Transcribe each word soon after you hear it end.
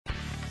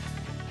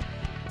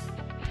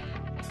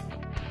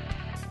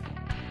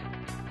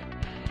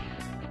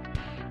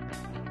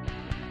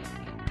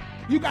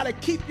You got to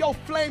keep your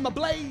flame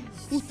ablaze.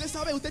 Usted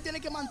sabe, usted tiene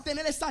que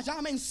mantener esa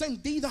llama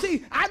encendida.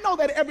 See, I know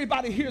that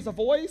everybody hears a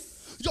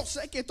voice. Yo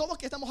sé que todos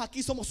que estamos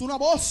aquí somos una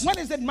voz. When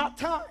is it my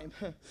time?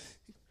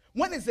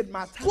 When is it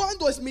my time?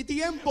 ¿Cuándo es mi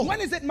tiempo? When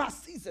is it my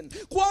season?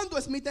 ¿Cuándo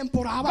es mi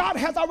temporada? God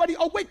has already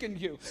awakened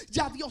you.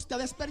 Ya Dios te ha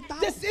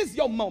despertado. This is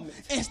your moment.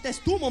 Este es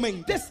tu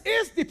momento. This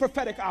is the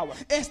prophetic hour.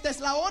 Esta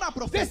es la hora This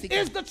profética.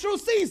 is the true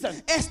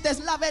season. Esta es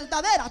la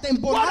verdadera What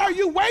temporada. are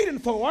you waiting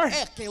for?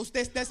 Es que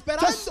usted está To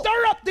esperando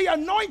stir up the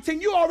anointing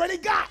you already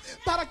got.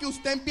 para que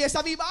usted empiece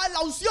a avivar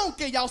la unción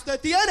que ya usted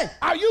tiene.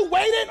 Are you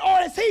waiting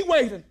or is he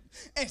waiting?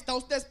 ¿Está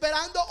usted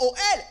esperando o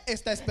él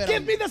está Give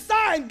esperando? me the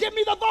sign, give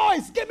me the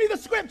voice, give me the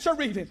scripture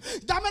reading.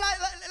 Dame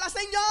la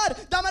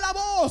señal, dame la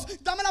voz,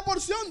 dame la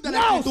porción de la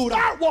No, escritura.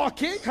 start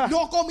walking.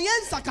 No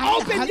comienza a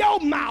Open caminar. your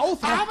mouth.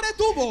 Abre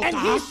tu boca. And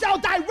he shall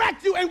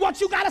direct you in what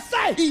you gotta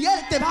say. Y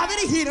él te va a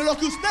dirigir en lo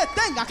que usted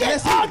tenga que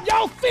Get decir. on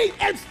your feet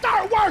and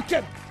start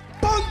working.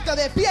 Ponte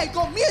de pie y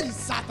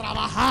comienza a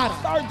trabajar.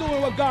 Start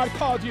doing what God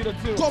called you to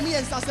do.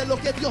 Comienza a hacer lo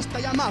que Dios te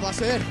ha llamado a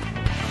hacer.